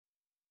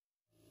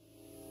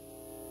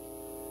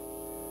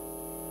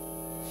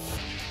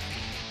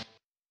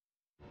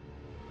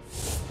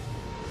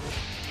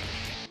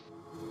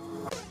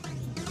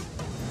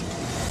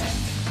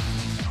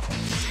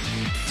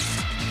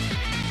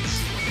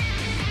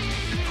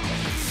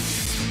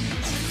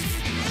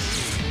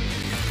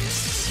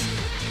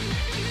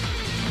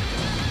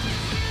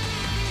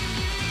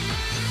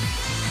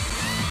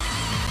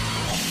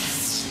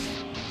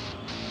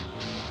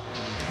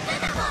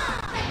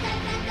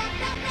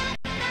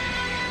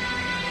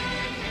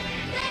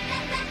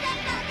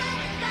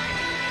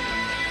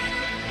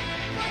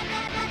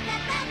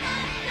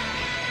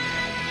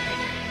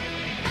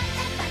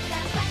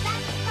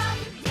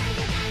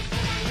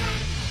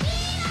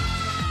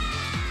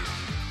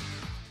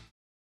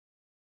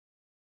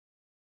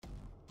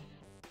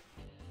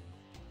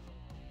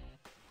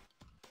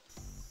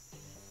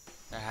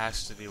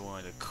has to be one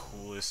of the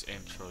coolest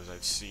intros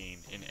I've seen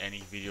in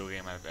any video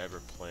game I've ever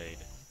played.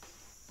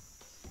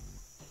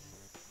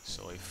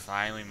 So we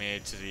finally made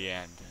it to the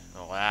end.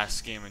 The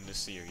last game in the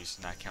series,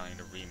 not counting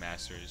the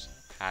remasters,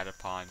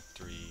 Patapon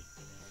 3.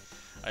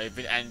 I've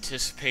been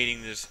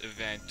anticipating this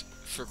event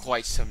for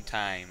quite some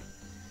time.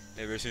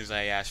 Ever since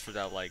I asked for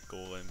that light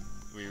goal and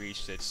we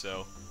reached it,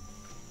 so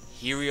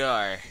here we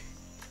are.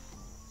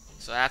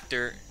 So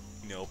after,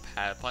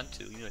 Patapon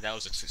 2, that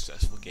was a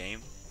successful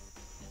game.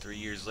 3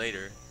 years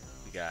later,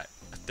 we got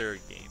a third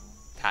game,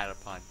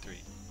 Patapon 3.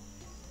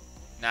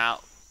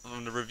 Now,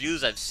 from the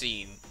reviews I've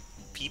seen,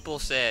 people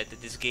said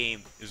that this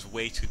game is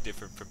way too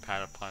different from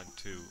Patapon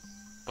 2.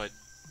 But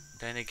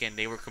then again,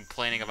 they were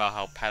complaining about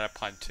how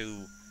Patapon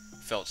 2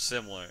 felt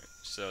similar.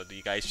 So do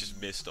you guys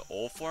just miss the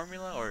old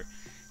formula, or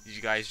did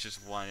you guys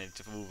just wanted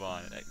to move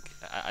on?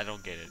 I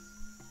don't get it.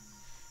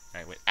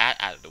 Alright, with that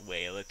out of the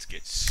way, let's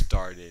get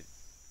started.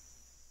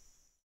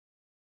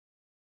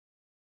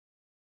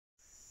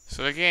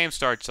 So the game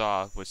starts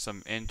off with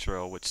some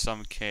intro with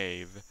some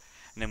cave,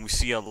 and then we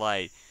see a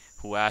light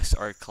who asks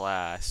our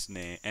class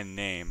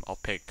name. I'll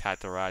pick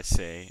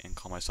Patarace and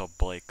call myself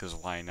Blake, cause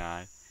why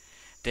not?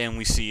 Then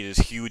we see this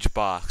huge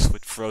box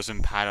with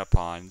frozen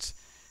Patapons,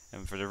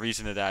 and for the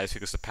reason of that is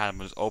because the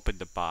Patapons opened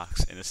the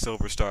box, and a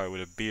silver star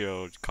with a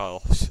beard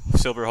called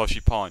Silver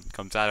Hoshipon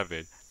comes out of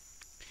it.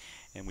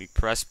 And we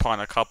press pawn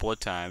a couple of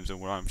times, and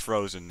we're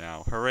unfrozen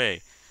now.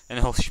 Hooray!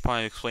 Then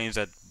Hoshipon explains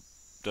that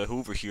the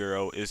Hoover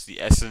Hero is the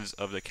essence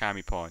of the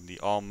Kamipon, the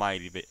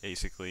Almighty,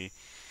 basically.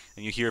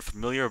 And you hear a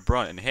familiar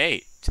grunt, and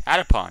hey, it's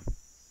Patapon.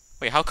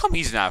 Wait, how come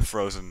he's not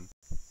frozen?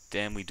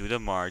 Then we do the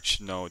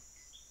march note.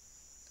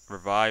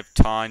 Revive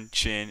Ton,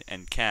 Chin,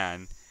 and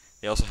Kan.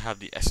 They also have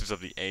the essence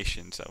of the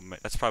Asians, so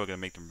that's probably going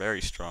to make them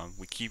very strong.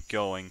 We keep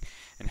going,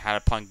 and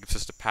Patapon gives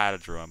us the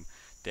Patadrum.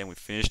 Then we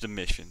finish the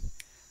mission.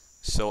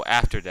 So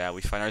after that,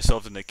 we find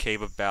ourselves in the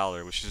Cave of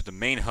Valor, which is the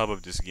main hub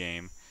of this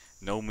game.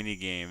 No mini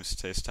games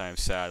this time,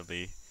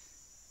 sadly.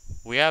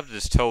 We have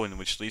this totem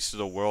which leads to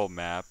the world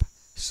map.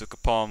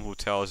 Sukapalm, who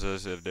tells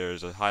us if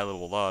there's a high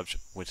level lodge,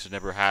 which has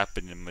never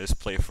happened in this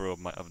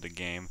playthrough of the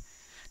game.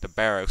 The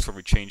barracks where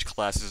we change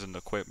classes and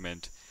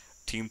equipment.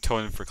 Team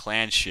totem for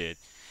clan shit.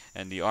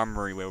 And the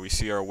armory where we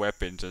see our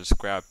weapons and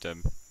scrap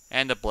them.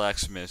 And the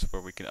blacksmith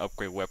where we can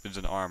upgrade weapons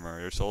and armor.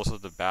 There's also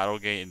the battle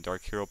gate and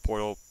Dark Hero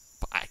portal,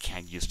 but I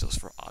can't use those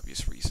for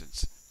obvious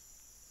reasons.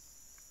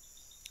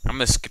 I'm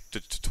gonna skip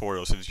the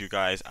tutorial since you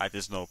guys, I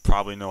just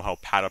probably know how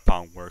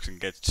Patapon works and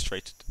get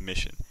straight to the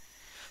mission.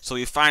 So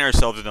we find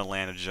ourselves in the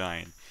land of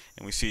Giant,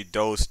 and we see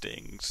those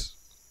things.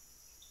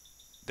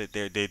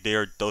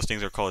 Those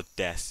things are called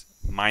death,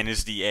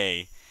 minus the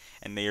A,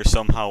 and they are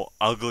somehow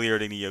uglier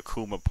than the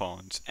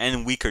Akumapons,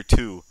 and weaker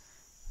too.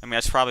 I mean,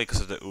 that's probably because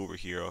of the Uber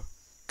Hero.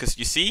 Because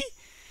you see,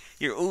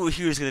 your Uber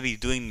Hero is gonna be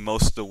doing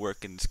most of the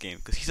work in this game,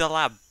 because he's a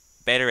lot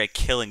better at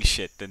killing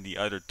shit than the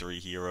other three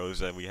heroes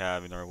that we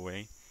have in our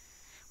way.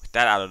 With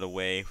that out of the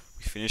way,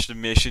 we finish the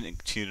mission and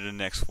continue to the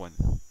next one.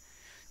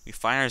 We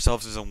find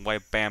ourselves in some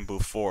white bamboo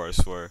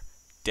forest where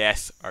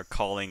death are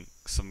calling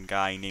some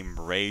guy named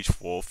Rage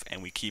Wolf,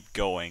 and we keep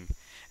going.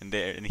 And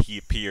he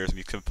appears and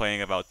he's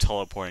complaining about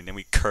teleporting. Then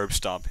we curb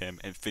stomp him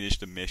and finish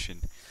the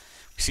mission.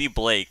 We see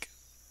Blake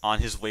on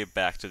his way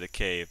back to the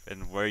cave,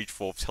 and Rage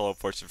Wolf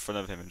teleports in front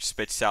of him and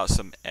spits out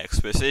some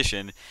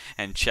exposition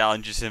and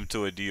challenges him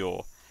to a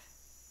duel.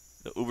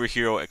 The Uber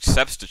Hero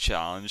accepts the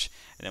challenge,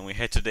 and then we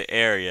head to the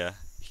area.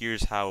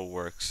 Here's how it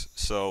works.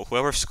 So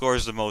whoever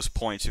scores the most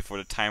points before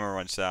the timer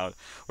runs out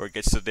or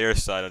gets to their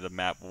side of the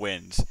map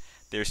wins.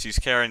 There's these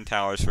carrying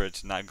towers for it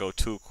to not go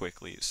too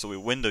quickly. So we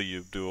win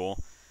the duel.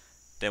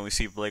 Then we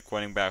see Blake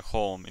running back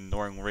home,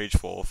 ignoring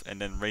Rage Wolf, and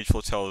then Rage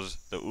Wolf tells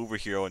the Uber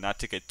Hero not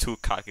to get too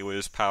cocky with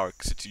his power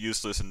because it's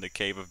useless in the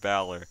Cave of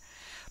Valor.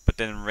 But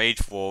then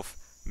Rage Wolf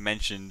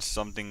mentions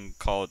something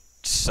called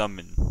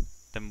Summon.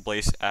 Then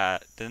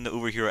the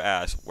Uber Hero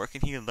asks, where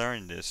can he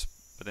learn this?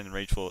 But then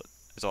Rage Wolf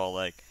is all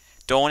like,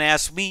 don't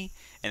ask me,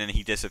 and then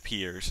he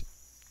disappears.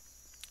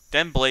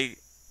 Then Blake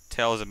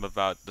tells him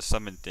about the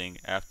summon thing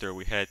after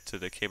we head to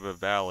the Cave of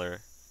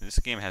Valor. This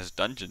game has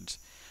dungeons.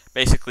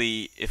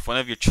 Basically, if one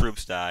of your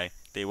troops die,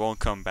 they won't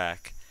come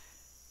back.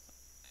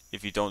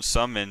 If you don't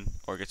summon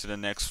or get to the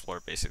next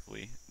floor,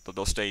 basically,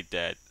 they'll stay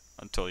dead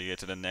until you get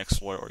to the next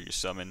floor or you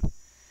summon.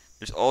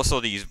 There's also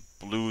these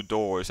blue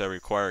doors that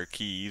require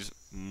keys.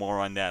 More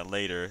on that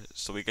later.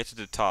 So we get to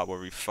the top where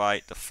we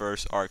fight the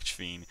first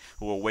Archfiend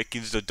who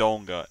awakens the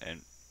Donga,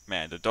 and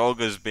man, the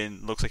Donga's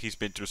looks like he's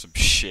been through some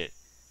shit.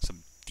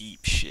 Some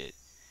deep shit.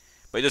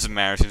 But it doesn't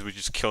matter since we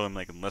just kill him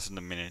like in less than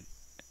a minute.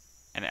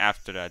 And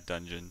after that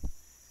dungeon,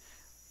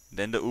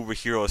 then the Uber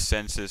Hero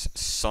senses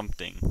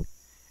something.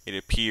 It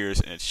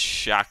appears and it's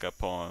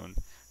Shakapon,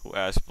 who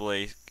asks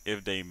Blake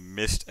if they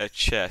missed a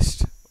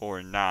chest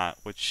or not,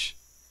 which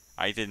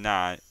I did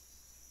not.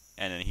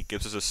 And then he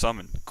gives us a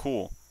summon.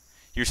 Cool.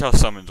 Here's how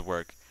summons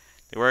work.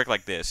 They work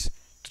like this.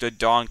 Do the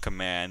dawn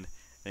command,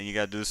 then you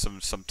gotta do some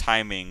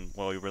timing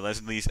while you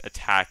relentlessly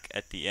attack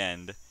at the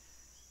end.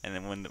 And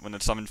then when the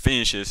summon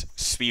finishes,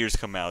 spheres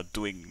come out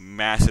doing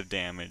massive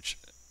damage.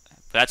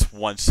 That's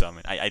one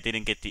summon. I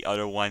didn't get the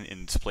other one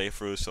in this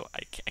playthrough, so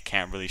I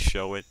can't really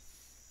show it.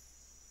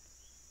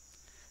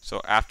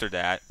 So after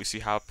that, we see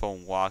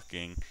Patapon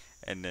walking,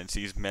 and then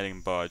sees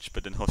Medding budge,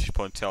 but then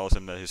Hoshipon tells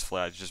him that his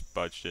flag just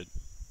budged it.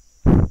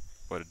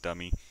 What a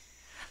dummy.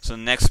 So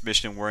the next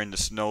mission, we're in the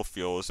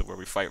snowfields where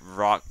we fight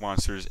rock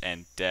monsters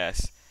and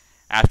death.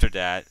 After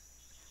that,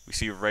 we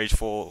see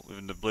Rageful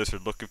in the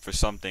blizzard looking for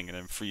something and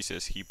then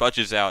freezes. He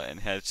budges out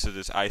and heads to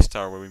this ice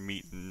tower where we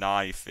meet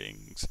naughty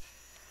things.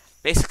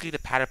 Basically the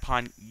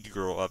Patapon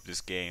girl of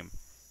this game.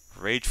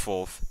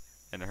 Rageful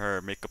and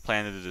her make a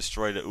plan to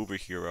destroy the Uber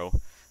hero.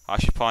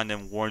 Hashipon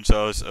then warns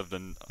us of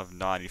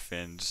naughty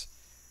fins.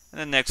 In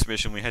the next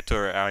mission, we head to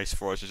our ice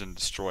fortress and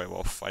destroy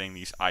while fighting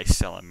these ice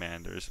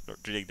salamanders.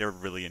 They're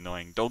really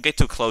annoying. Don't get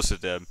too close to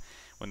them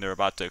when they're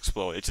about to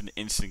explode. It's an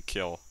instant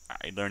kill.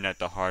 I learned that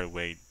the hard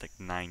way like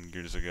 9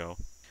 years ago.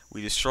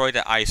 We destroy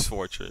the ice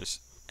fortress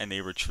and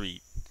they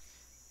retreat.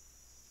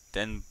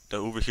 Then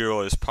the Uber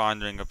hero is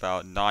pondering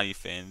about naughty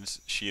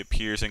fins. She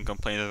appears and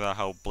complains about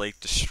how Blake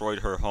destroyed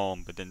her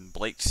home, but then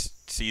Blake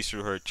sees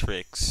through her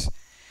tricks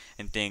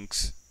and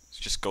thinks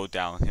just go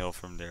downhill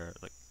from there.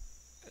 Like,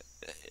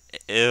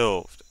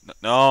 ew.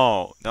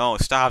 No,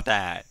 stop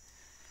that.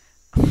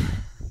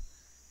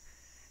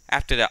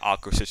 After that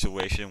awkward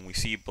situation, we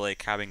see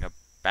Blake having a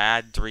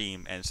bad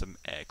dream and some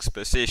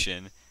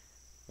exposition.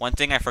 One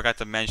thing I forgot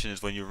to mention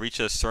is when you reach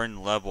a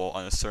certain level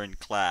on a certain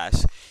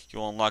class,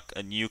 you'll unlock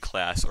a new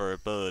class or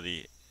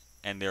ability,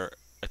 and their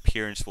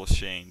appearance will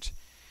change.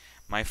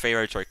 My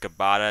favorites are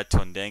Kabata,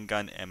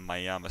 Tondengan, and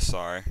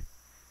Mayamasar.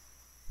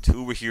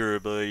 Two Uber hero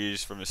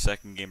abilities from the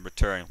second game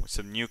return, with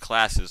some new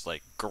classes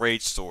like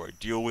Great Sword,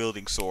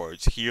 dual-wielding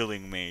swords,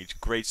 Healing Mage,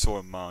 Great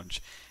Sword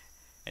Mage,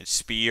 and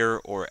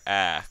Spear or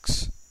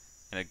Axe,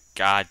 and a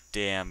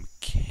goddamn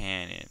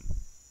cannon.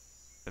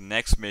 The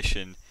next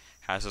mission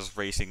has us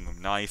racing with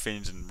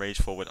Knifins and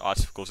Rageful with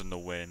obstacles in the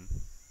wind.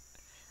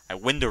 I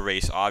win the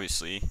race,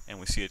 obviously, and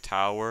we see a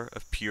Tower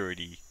of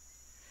Purity.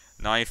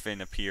 Knifin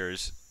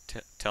appears,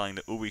 telling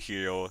the Uber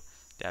hero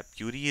that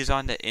beauty is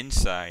on the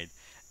inside.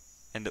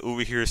 And the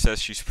Uber hero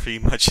says she's pretty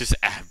much just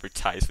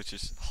advertised, which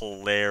is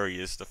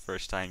hilarious the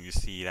first time you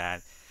see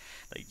that.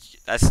 Like,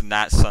 that's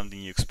not something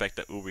you expect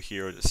the Uber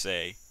hero to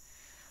say.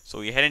 So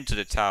we head into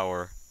the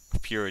Tower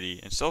of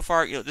Purity, and so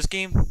far, this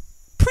game,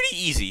 pretty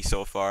easy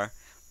so far.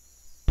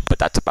 But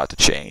that's about to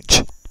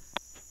change.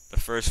 The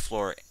first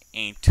floor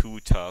ain't too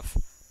tough,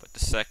 but the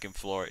second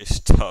floor is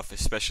tough,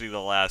 especially the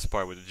last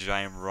part with the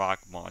giant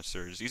rock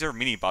monsters. These are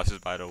mini bosses,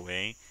 by the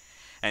way.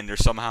 And they're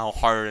somehow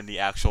harder than the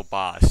actual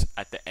boss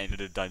at the end of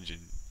the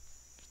dungeon.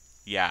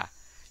 Yeah,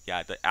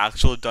 the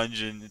actual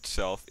dungeon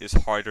itself is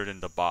harder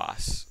than the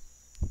boss.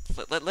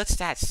 Let's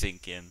that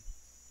sink in.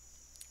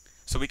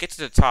 So we get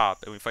to the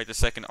top and we fight the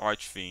second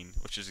Archfiend,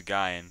 which is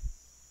Gaian.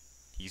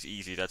 He's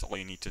easy, that's all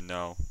you need to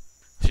know.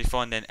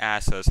 Shifon then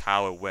asks us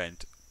how it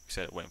went. We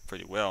said it went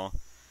pretty well.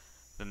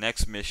 The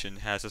next mission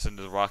has us in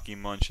the Rocky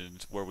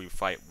Mountains where we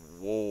fight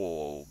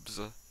wolves.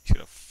 He's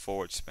gonna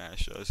forward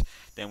smash us.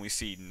 Then we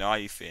see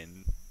Naughty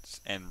Fins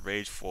and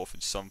Rageful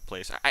in some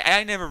place.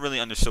 I never really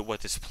understood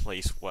what this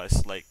place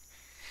was. Like,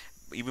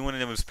 even when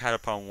it was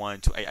Patapon 1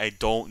 and 2, I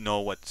don't know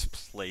what this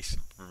place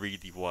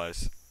really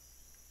was.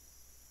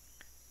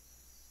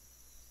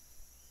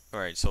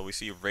 Alright, so we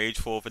see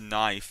Rageful and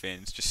Naughty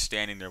Fins just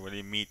standing there when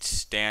they meet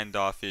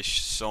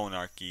standoffish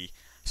Sonarchy,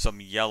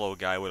 some yellow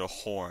guy with a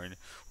horn,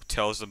 who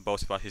tells them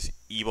both about his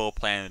evil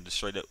plan to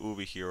destroy the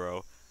Uber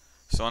hero.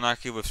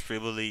 Sonarchy was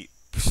previously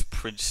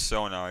Prince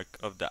Sonarch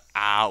of the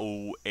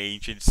Au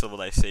ancient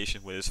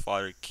civilization with his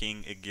father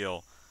King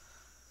Egil.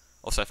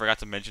 Also, I forgot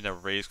to mention that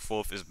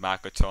Rageful is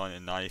Makaton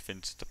and Naughty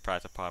Fins is the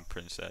Patapon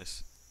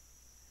princess.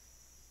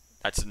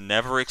 That's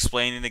never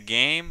explained in the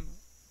game,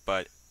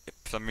 but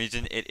for some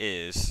reason it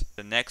is.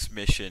 The next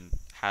mission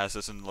has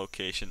us in the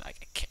location I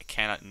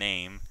cannot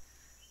name,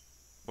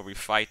 where we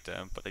fight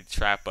them, but they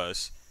trap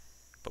us.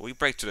 But we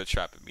break through the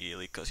trap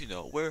immediately because,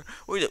 we're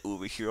the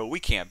Uber hero. We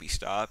can't be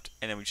stopped.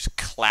 And then we just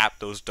clap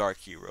those dark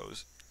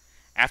heroes.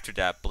 After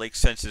that, Blake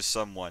senses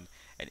someone,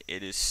 and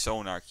it is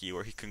Sonarchy,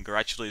 where he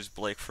congratulates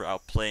Blake for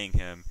outplaying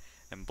him.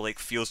 And Blake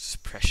feels this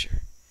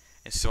pressure.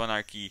 And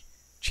Sonarchy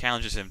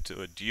challenges him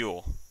to a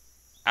duel.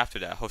 After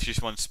that,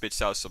 Hoshishwan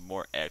spits out some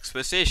more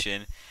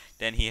exposition.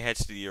 Then he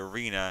heads to the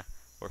arena,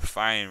 or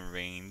firing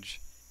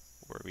range,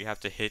 where we have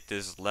to hit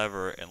this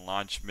lever and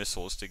launch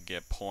missiles to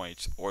get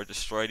points, or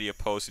destroy the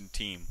opposing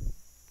team,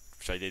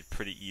 which I did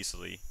pretty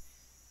easily.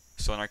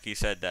 Sonarchy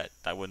said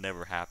that would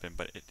never happen,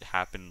 but it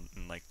happened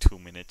in like 2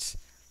 minutes.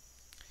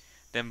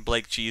 Then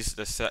Blake cheesed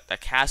the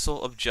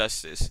Castle of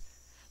Justice.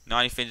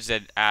 Naughty Fins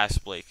then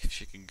asked Blake if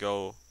she can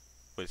go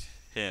with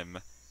him.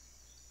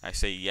 I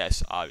say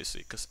yes,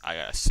 obviously, because I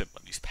gotta simp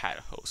on these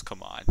patahos.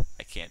 Come on,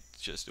 I can't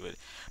just do it.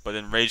 But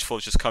then Rageful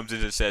just comes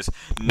in and says,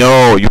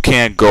 "No, you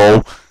can't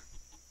go."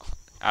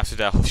 After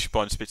that,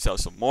 Hoshipon spits out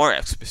some more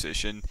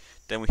exposition.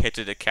 Then we head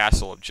to the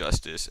Castle of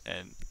Justice,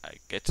 and I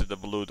get to the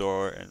blue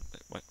door, and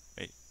wait.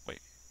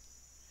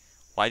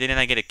 Why didn't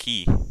I get a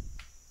key?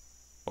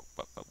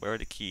 Where are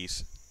the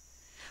keys?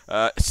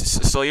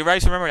 So you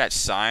guys remember that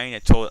sign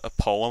that told a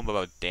poem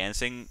about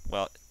dancing?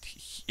 Well,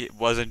 it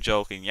wasn't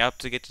joking. You have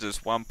to get to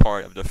this one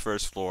part of the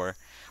first floor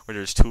where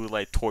there's two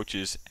light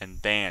torches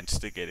and dance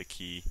to get a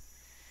key.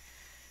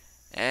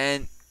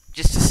 And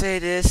just to say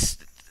this,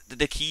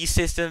 the key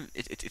system,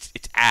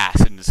 it's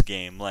ass in this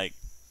game. Like,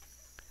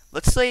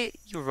 let's say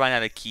you run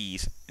out of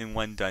keys in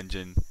one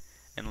dungeon,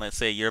 and let's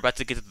say you're about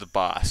to get to the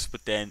boss,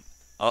 but then,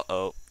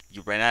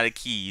 you ran out of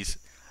keys,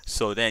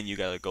 so then you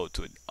gotta go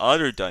to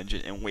another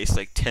dungeon and waste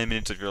like 10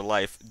 minutes of your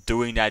life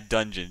doing that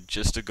dungeon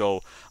just to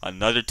go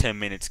another 10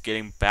 minutes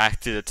getting back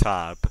to the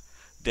top.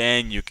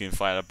 Then you can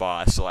fight a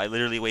boss. So I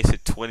literally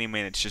wasted 20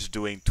 minutes just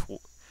doing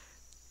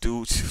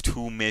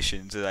two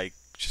missions that I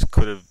just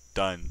could have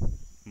done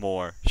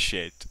more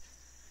shit.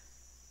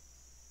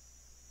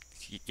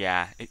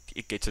 Yeah,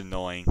 it gets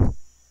annoying.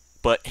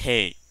 But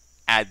hey,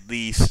 at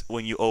least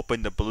when you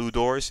open the blue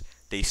doors,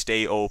 they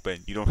stay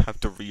open. You don't have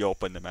to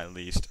reopen them at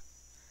least.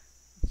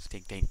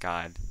 Thank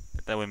God.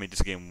 That would make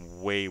this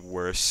game way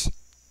worse.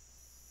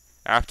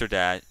 After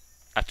that,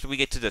 after we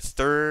get to the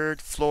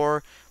third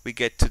floor, we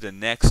get to the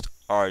next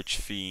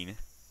Archfiend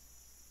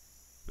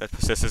that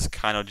possesses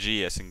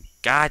Kanogias, and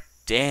god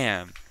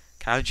damn,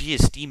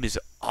 Kanogias' theme is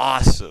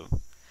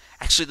awesome.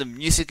 Actually, the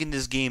music in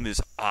this game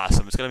is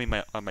awesome. It's gonna be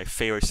my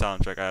favorite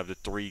soundtrack out of the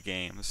 3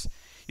 games.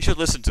 You should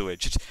listen to it.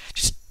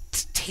 Just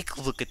take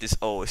a look at this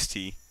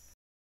OST.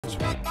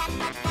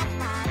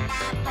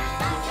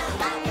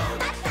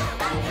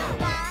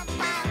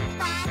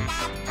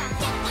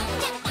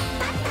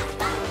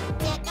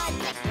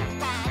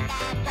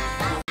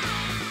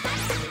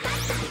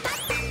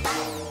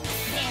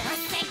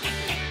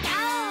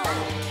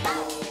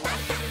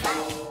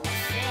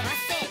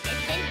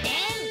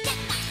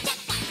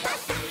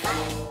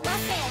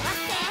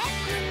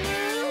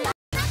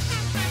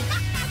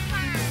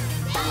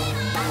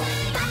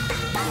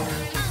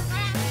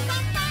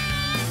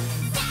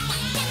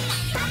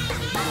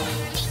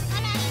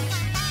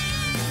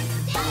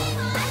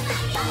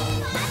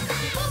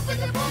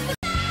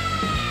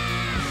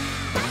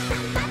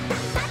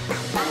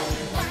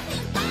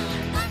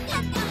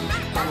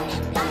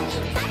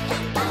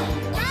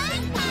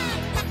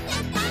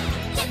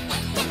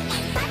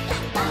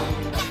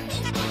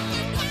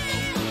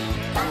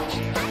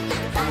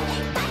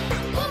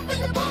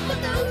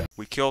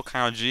 We kill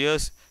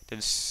Kanogias, then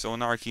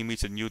Sonarchy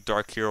meets a new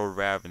dark hero,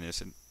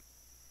 Ravenous, and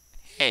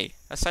hey,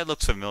 that side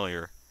looks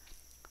familiar.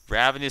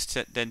 Ravenous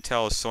then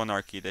tells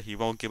Sonarchy that he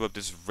won't give up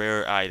this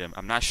rare item.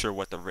 I'm not sure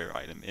what the rare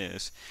item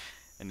is.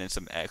 And then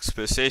some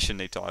exposition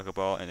they talk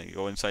about, and they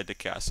go inside the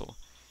castle.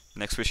 The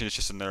next mission is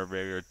just another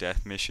regular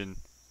death mission.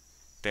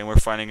 Then we're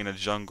fighting in a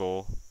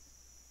jungle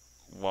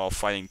while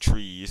fighting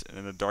trees, and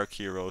then the dark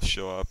heroes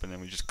show up, and then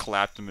we just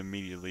clap them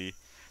immediately.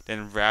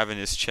 Then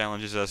Ravenous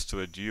challenges us to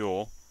a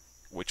duel,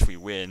 which we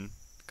win,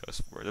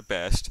 because we're the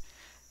best.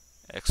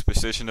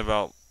 Exposition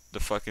about the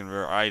fucking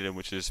rare item,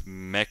 which is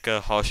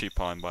Mecha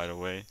Hoshipon, by the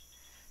way.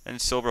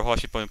 And Silver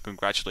Hoshipon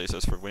congratulates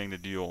us for winning the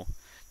duel.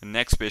 The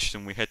next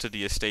mission, we head to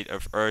the estate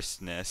of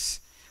Earthness,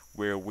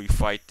 where we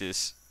fight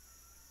this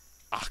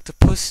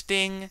octopus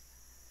thing.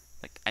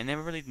 Like, I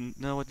never really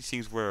know what these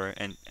things were.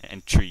 And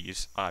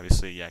trees,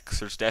 obviously, yeah, because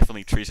there's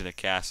definitely trees in the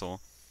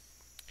castle.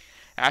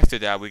 After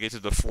that, we get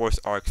to the 4th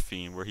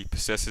Archfiend, where he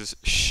possesses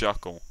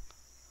Shuckle.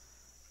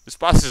 This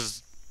boss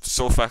is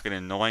so fucking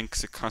annoying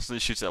because it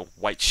constantly shoots that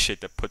white shit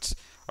that puts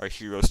our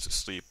heroes to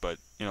sleep, but,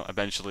 you know,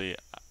 eventually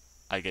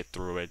I get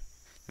through it.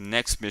 The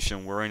next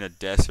mission, we're in a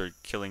desert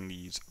killing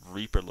these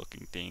Reaper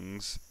looking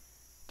things.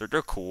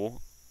 They're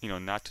cool, you know,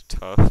 not too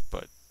tough,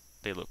 but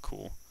they look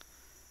cool.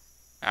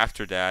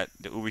 After that,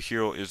 the Uber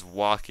hero is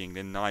walking,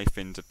 then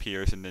Knifins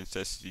appears and then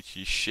says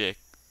she's sick.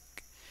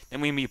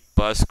 Then we meet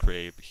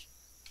Buzzcrabe.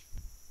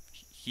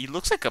 He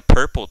looks like a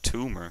purple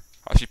tumor.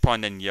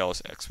 Hoshipon then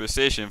yells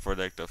exposition for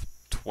like the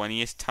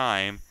 20th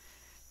time.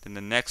 Then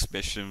the next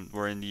mission,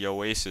 we're in the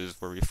Oasis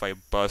where we fight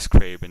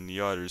Buzzcrabe and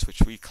the others,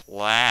 which we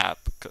clap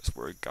because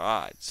we're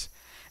gods.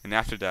 And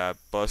after that,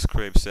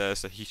 Buzzcrabe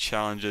says that he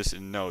challenges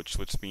in notes,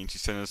 which means he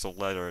sends us a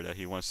letter that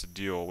he wants to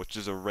duel, which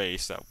is a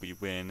race that we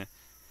win.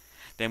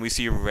 Then we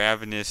see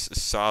Ravenous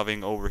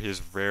sobbing over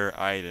his rare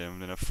item.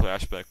 Then a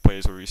flashback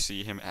plays where we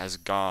see him as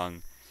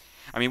Gong.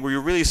 I mean, we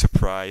were really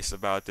surprised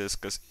about this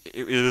because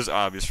it is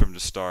obvious from the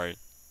start.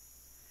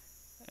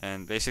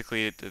 And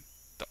basically, the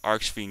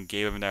Archfiend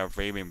gave him that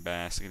Raven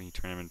mask and he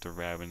turned him into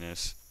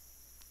Ravenous.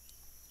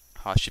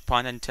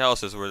 Hoshipon then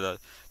tells us where the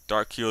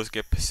Dark Heroes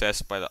get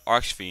possessed by the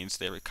Archfiends,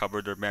 they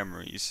recover their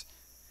memories.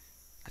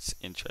 That's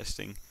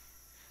interesting.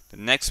 The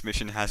next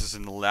mission has us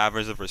in the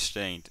Labyrinth of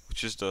Restraint,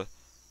 which is a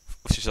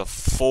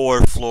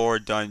 4-floor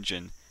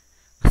dungeon.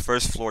 The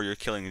first floor you're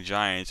killing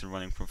giants and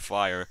running from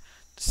fire.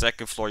 The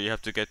second floor you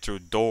have to get through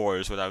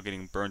doors without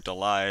getting burnt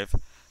alive.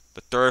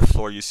 The third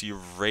floor you see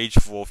Rage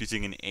Wolf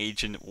using an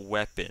ancient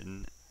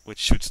weapon which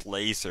shoots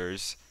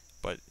lasers,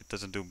 but it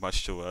doesn't do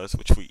much to us,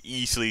 which we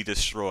easily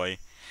destroy.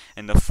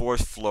 And the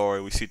fourth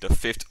floor we see the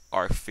 5th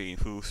Archfiend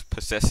who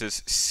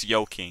possesses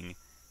Seoking.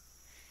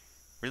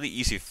 Really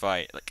easy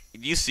fight. Like,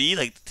 you see,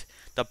 like,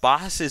 The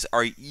bosses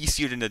are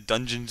easier than the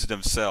dungeons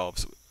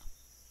themselves,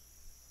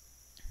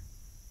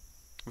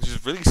 which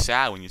is really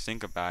sad when you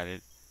think about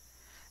it.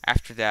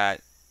 After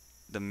that,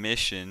 the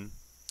mission,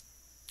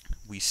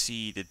 we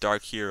see the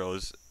Dark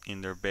Heroes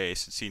in their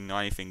base and see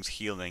Naughty Things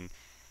healing,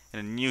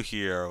 and a new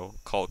hero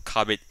called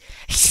Kabit,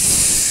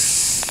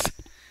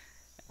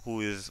 who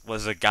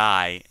was a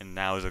guy and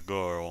now is a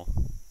girl.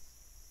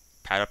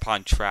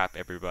 Patapon trap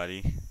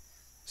everybody.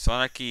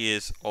 Sonarchy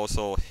is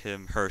also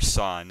her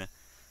son.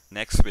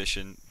 Next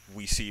mission,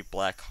 we see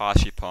Black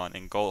Hoshipon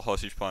and Gold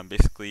Hoshipon,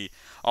 basically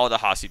all the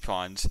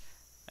Hoshipons.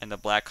 And the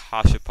Black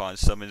Hoshipon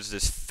summons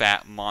this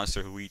fat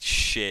monster who eats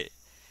shit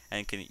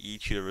and can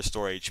eat you to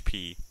restore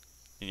HP.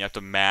 And you have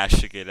to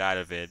mash to get out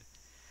of it.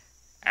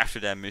 After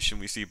that mission,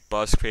 we see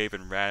Buzzcrave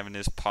and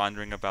Ravenous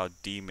pondering about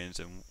demons.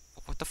 And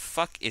what the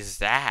fuck is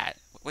that?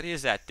 What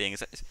is that thing? Is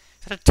that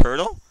a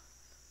turtle?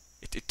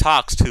 It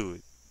talks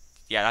too.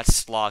 Yeah, that's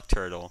Slog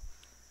Turtle.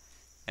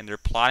 And they're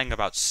plotting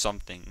about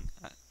something.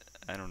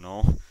 I don't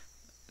know.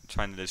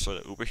 Trying to destroy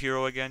the Uber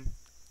Hero again.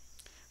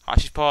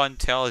 Hoshipon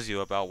tells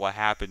you about what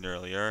happened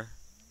earlier.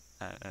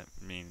 I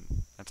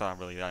mean, that's not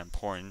really that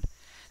important.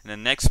 In the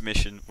next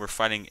mission, we're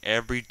fighting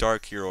every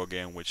Dark Hero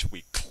again, which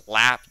we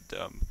clapped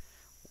them.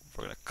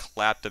 We're gonna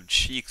clap them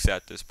cheeks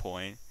at this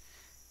point.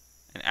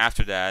 And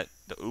after that,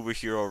 the Uber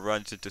Hero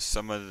runs into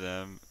some of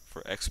them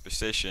for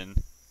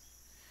exposition.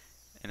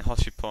 And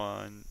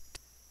Hoshipon,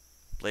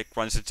 Blake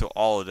runs into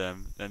all of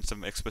them, then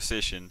some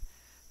exposition.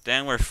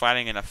 Then we're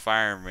fighting in a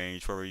firing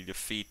range where we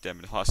defeat them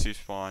in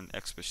Hoshipon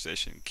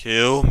exposition.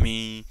 Kill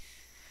me!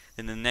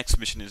 Then the next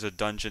mission is a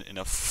dungeon in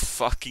a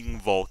fucking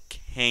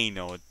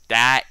volcano.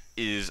 That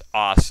is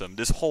awesome.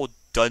 This whole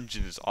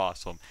dungeon is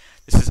awesome.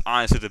 This is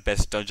honestly the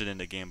best dungeon in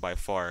the game by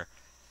far.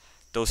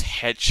 Those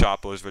head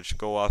shoppers which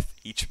go off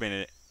each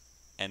minute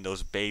and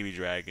those baby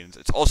dragons.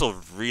 It's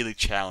also really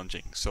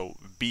challenging, so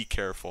be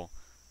careful.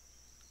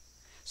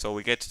 So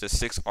we get to the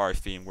 6R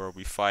theme where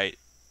we fight.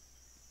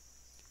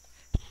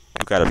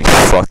 You gotta be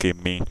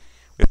fucking me.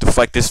 We have to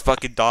fight this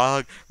fucking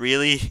dog?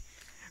 Really?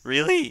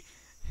 Really?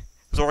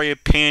 It was already a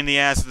pain in the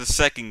ass in the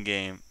second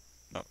game.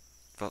 No,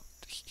 but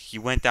he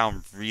went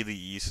down really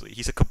easily.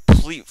 He's a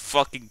complete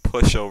fucking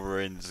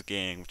pushover in this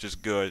game, which is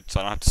good, so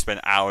I don't have to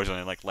spend hours on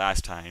it like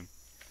last time.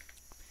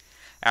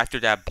 After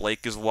that,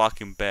 Blake is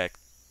walking back.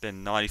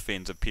 Then Naughty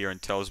Things appear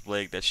and tells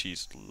Blake that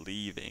she's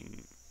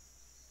leaving.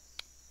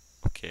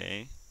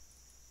 Okay.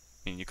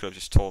 I mean, you could have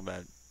just told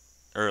that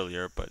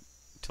earlier, but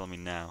tell me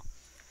now.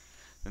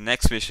 The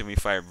next mission, we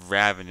fight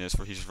Ravenous,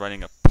 where he's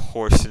running a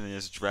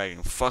poisonous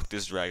dragon. Fuck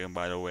this dragon,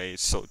 by the way.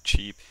 It's so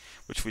cheap,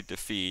 which we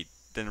defeat.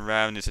 Then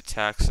Ravenous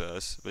attacks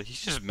us, but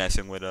he's just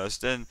messing with us.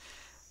 Then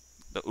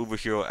the Uber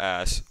Hero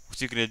asks,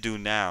 what's he gonna do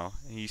now?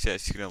 And he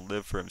says he's gonna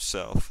live for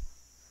himself.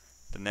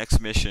 The next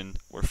mission,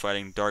 we're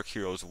fighting Dark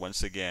Heroes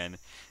once again,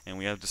 and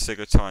we have the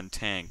Sigaton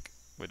tank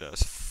with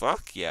us.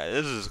 Fuck yeah,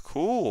 this is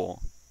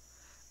cool.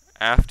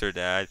 After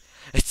that,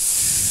 it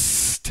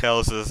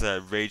tells us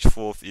that Rage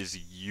Wolf is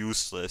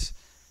useless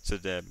to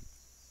them,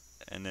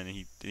 and then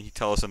he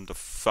tells them to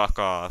fuck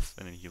off,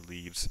 and then he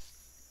leaves.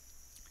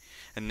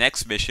 The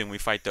next mission, we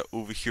fight the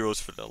Uber Heroes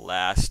for the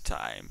last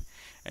time,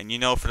 and you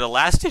know, for the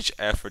last ditch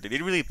effort, they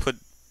didn't really put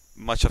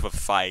much of a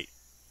fight,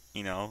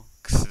 you know,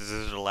 because this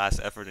is their last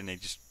effort, and they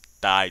just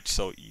died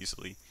so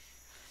easily.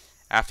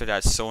 After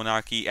that,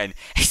 Sonarchy and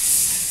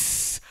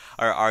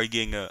are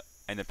arguing,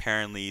 and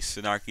apparently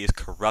Sonarchy is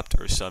corrupt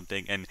or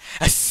something, and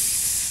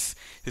is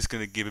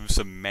gonna give him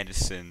some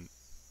medicine,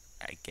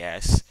 I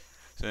guess.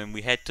 So then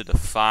we head to the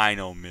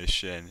final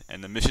mission,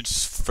 and the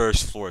mission's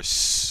first floor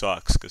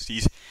sucks, because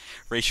these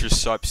Racial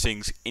Sub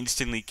things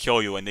instantly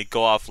kill you, and they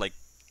go off like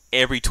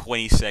every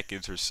 20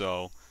 seconds or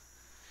so.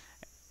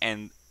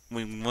 And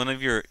when one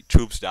of your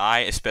troops die,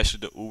 especially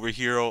the Uber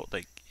Hero,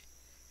 like,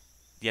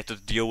 you have to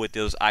deal with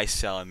those ice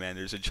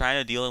salamanders, and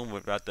trying to deal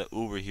without the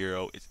Uber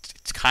Hero,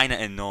 it's kind of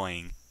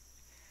annoying.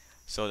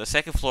 So the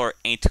second floor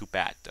ain't too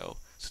bad though.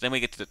 So then we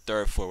get to the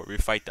third floor where we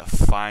fight the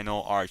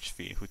final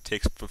Archfiend, who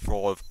takes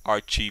control of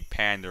Archie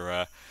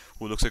Pandora,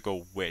 who looks like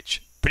a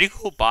witch. Pretty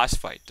cool boss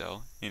fight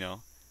though, you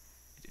know.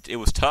 It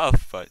was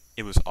tough, but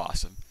it was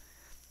awesome.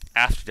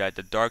 After that,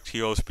 the Dark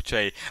Heroes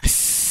betray,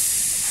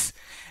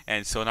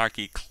 and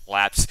Sonarchy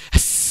claps.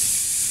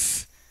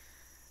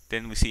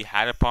 Then we see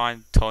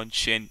Patapon, Ton,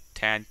 Shin,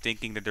 Tan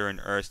thinking that they're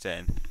in Earth's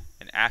End.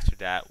 And after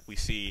that, we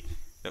see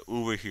the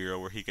Uber Hero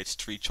where he gets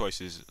three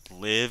choices: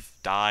 live,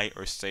 die,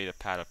 or stay the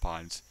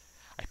Patapons.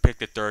 I picked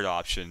the third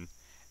option,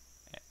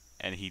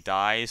 and he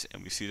dies,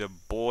 and we see the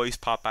boys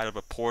pop out of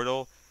a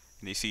portal,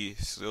 and they see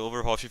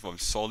Silver Hoshifon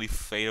slowly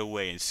fade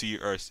away and see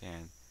Earth's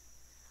End.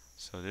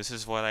 So this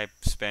is what I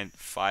spent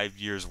 5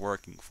 years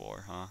working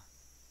for, huh?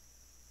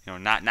 You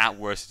know, not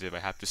worth it if I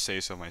have to say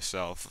so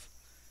myself.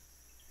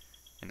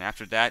 And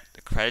after that,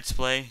 the credits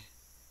play,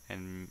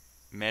 and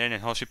Meren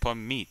and Hoshipon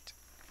meet.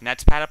 And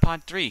that's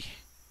Patapon 3.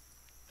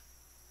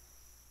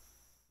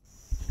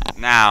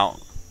 Now,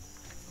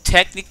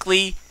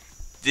 technically,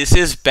 this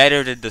is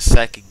better than the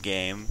second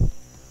game,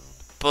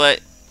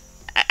 but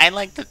I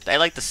like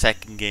the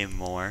second game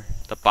more.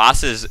 the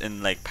bosses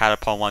in like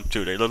Patapon 1,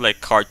 2, they look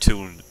like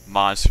cartoon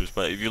monsters,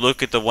 but if you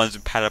look at the ones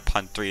in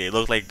Patapon 3, they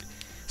look like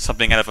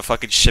something out of a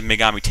fucking Shin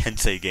Megami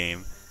Tensei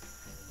game.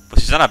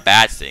 Which is not a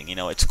bad thing, you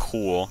know, it's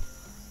cool.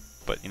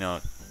 But, you know,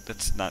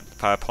 that's not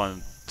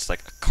Patapon. It's like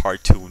a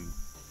cartoon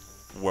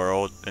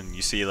world, and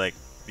you see like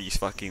these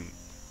fucking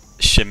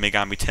Shin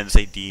Megami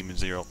Tensei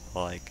demons, and you're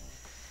like,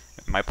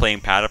 am I playing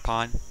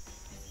Patapon?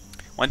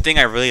 One thing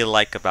I really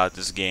like about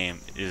this game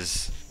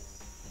is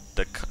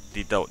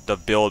the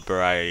build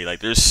variety. Like,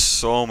 there's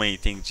so many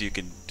things you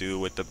can do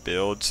with the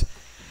builds.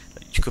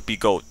 You could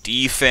go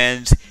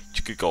defense,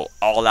 you could go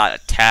all out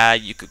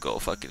attack, you could go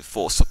fucking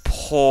full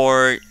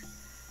support.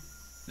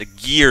 The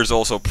gear is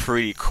also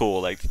pretty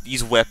cool. Like,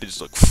 these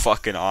weapons look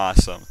fucking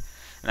awesome,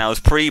 and I was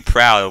pretty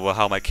proud of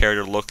how my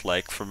character looked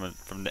like from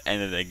the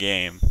end of the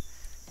game.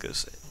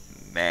 Cause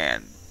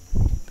man,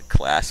 the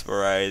class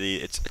variety,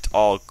 it's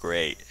all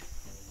great.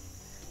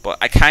 But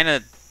I kind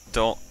of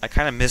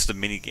miss the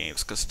mini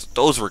games, because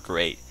those were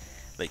great.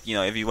 Like, you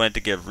know, if you wanted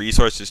to get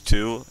resources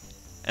too,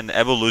 and the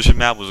evolution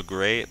map was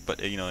great,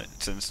 but you know,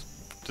 since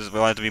we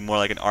wanted to be more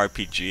like an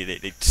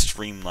RPG, they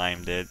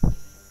streamlined it.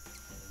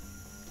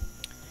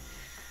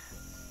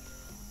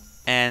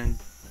 And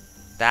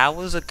that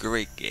was a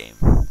great game.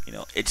 You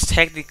know, it's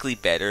technically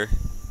better,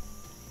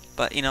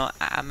 but you know,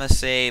 I'm gonna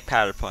say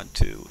Patapon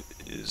 2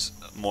 is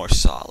more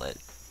solid.